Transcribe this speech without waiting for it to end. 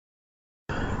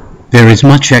There is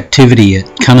much activity at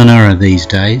Kununurra these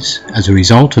days as a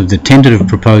result of the tentative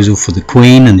proposal for the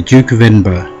Queen and the Duke of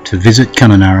Edinburgh to visit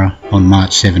Kununurra on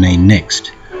March 17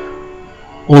 next.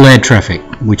 All air traffic,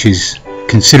 which is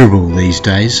considerable these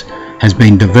days, has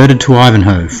been diverted to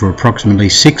Ivanhoe for approximately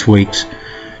 6 weeks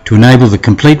to enable the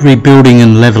complete rebuilding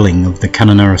and levelling of the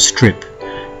Kununurra strip,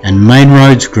 and main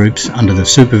roads groups under the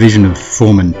supervision of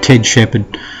foreman Ted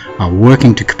Shepherd are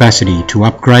working to capacity to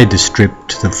upgrade the strip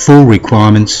to the full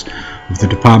requirements of the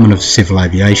Department of Civil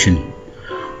Aviation.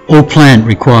 All plant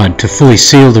required to fully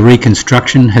seal the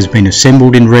reconstruction has been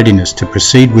assembled in readiness to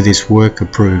proceed with this work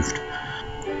approved.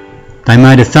 They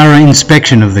made a thorough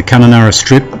inspection of the Kununurra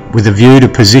strip with a view to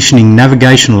positioning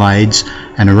navigational aids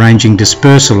and arranging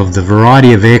dispersal of the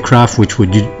variety of aircraft which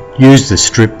would use the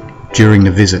strip during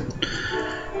the visit.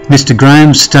 Mr.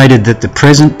 Graham stated that the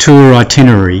present tour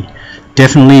itinerary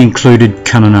definitely included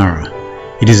Kununurra.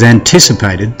 It is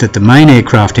anticipated that the main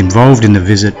aircraft involved in the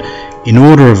visit in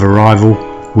order of arrival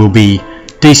will be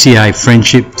DCA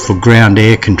Friendship for ground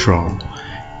air control,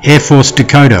 Air Force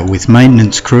Dakota with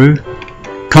maintenance crew,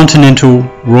 Continental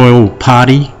Royal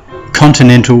Party,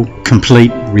 Continental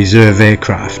Complete Reserve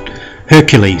Aircraft,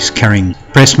 Hercules carrying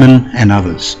pressmen and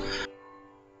others.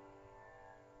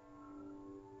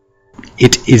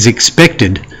 It is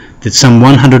expected that some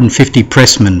 150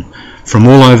 pressmen from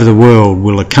all over the world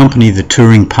will accompany the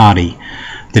touring party.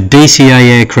 The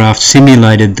DCA aircraft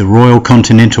simulated the Royal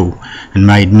Continental and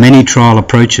made many trial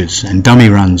approaches and dummy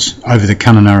runs over the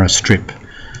Kununurra strip.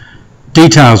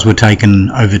 Details were taken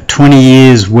over 20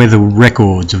 years' weather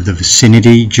records of the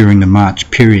vicinity during the March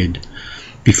period.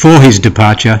 Before his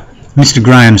departure, Mr.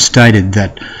 Graham stated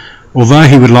that although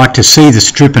he would like to see the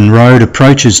strip and road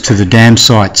approaches to the dam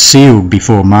site sealed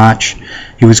before March,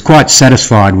 he was quite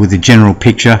satisfied with the general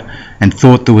picture and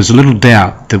thought there was little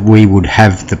doubt that we would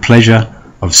have the pleasure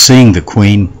of seeing the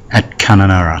Queen at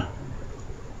Kununurra.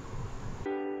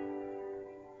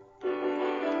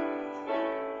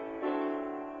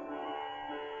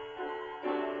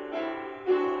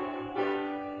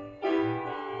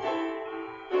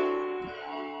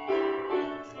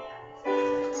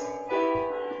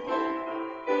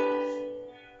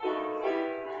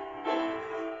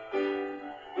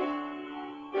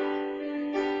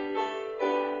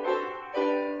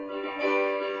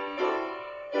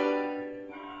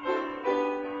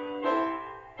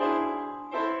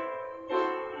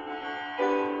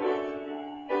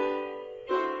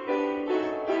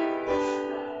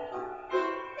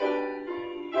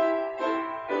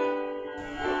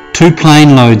 Two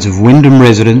plane loads of Wyndham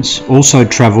residents also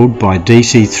travelled by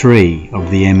DC-3 of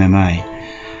the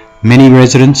MMA. Many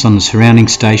residents on the surrounding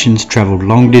stations travelled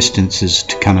long distances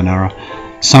to Kununurra,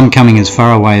 some coming as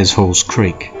far away as Halls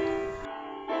Creek.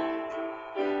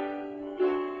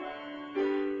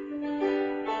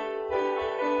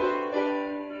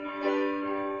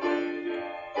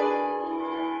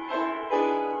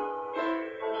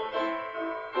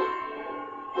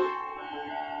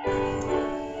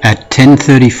 At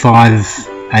 10:35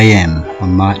 AM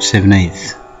on March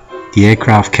 17th, the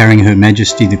aircraft carrying Her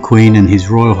Majesty the Queen and His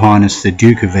Royal Highness the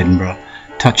Duke of Edinburgh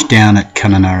touched down at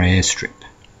Kununurra Airstrip.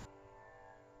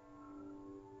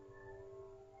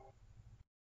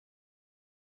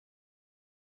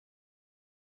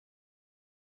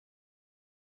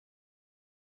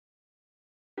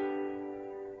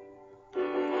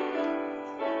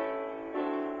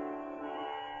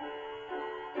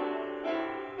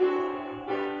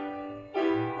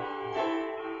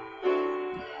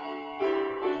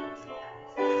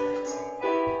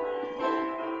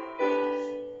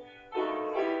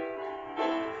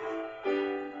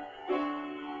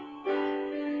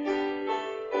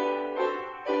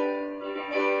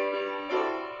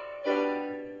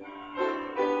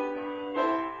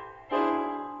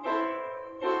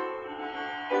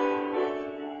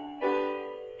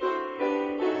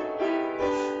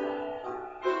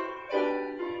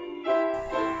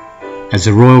 As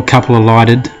the royal couple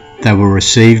alighted, they were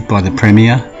received by the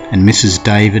Premier and Mrs.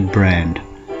 David Brand.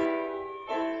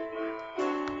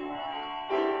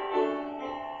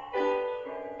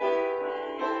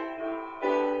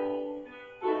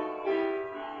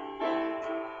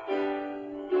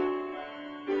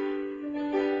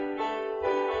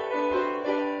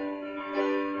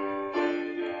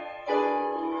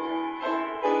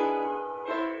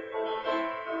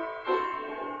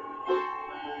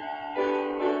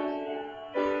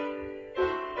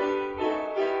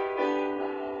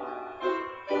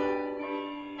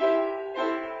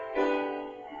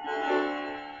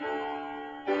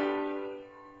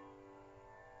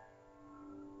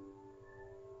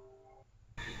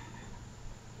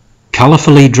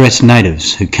 Colourfully dressed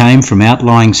natives who came from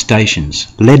outlying stations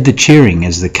led the cheering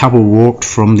as the couple walked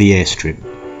from the airstrip.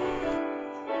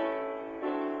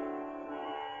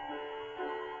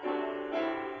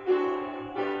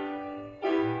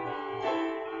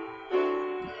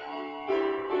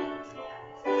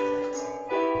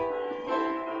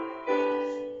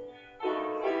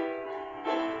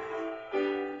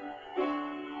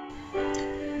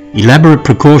 Elaborate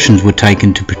precautions were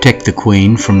taken to protect the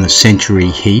Queen from the century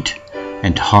heat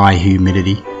and high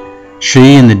humidity.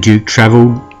 She and the Duke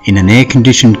travelled in an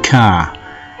air-conditioned car,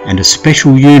 and a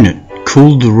special unit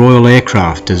cooled the royal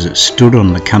aircraft as it stood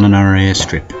on the Kununurra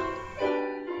airstrip.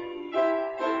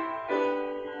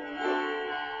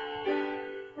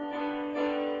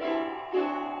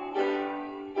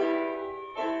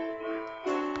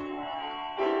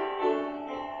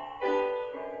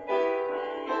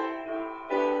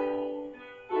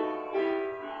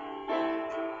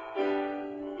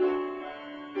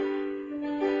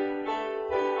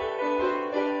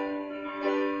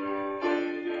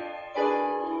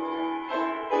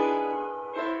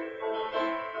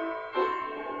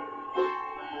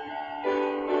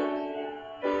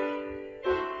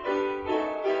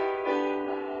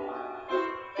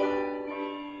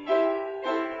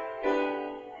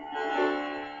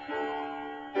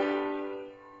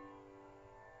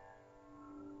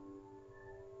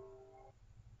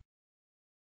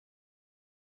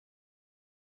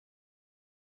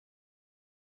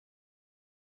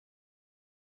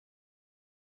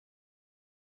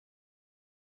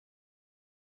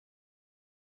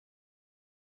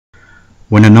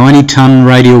 When a 90-ton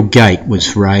radial gate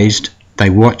was raised, they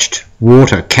watched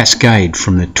water cascade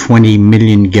from the 20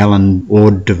 million gallon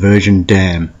Ord diversion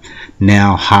dam,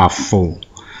 now half full.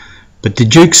 But the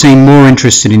Duke seemed more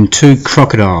interested in 2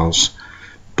 crocodiles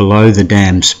below the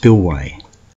dam spillway.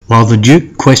 While the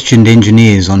Duke questioned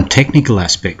engineers on technical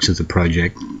aspects of the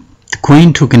project, the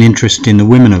Queen took an interest in the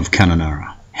women of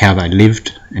Kununurra, how they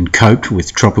lived and coped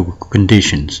with tropical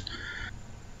conditions.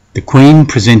 The Queen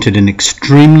presented an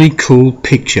extremely cool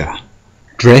picture,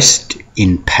 dressed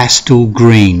in pastel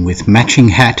green with matching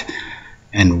hat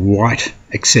and white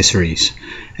accessories,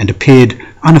 and appeared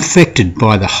unaffected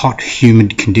by the hot,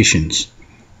 humid conditions.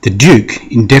 The Duke,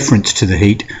 in deference to the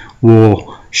heat,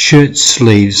 wore shirt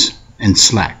sleeves and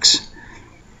slacks.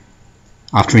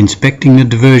 After inspecting the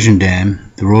diversion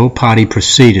dam, the royal party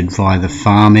proceeded via the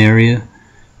farm area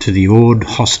to the Ord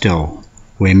Hostel,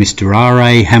 where Mr.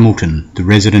 R.A. Hamilton, the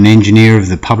resident engineer of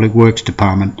the Public Works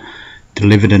Department,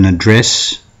 delivered an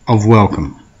address of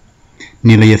welcome.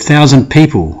 Nearly 1,000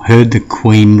 people heard the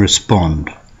Queen respond.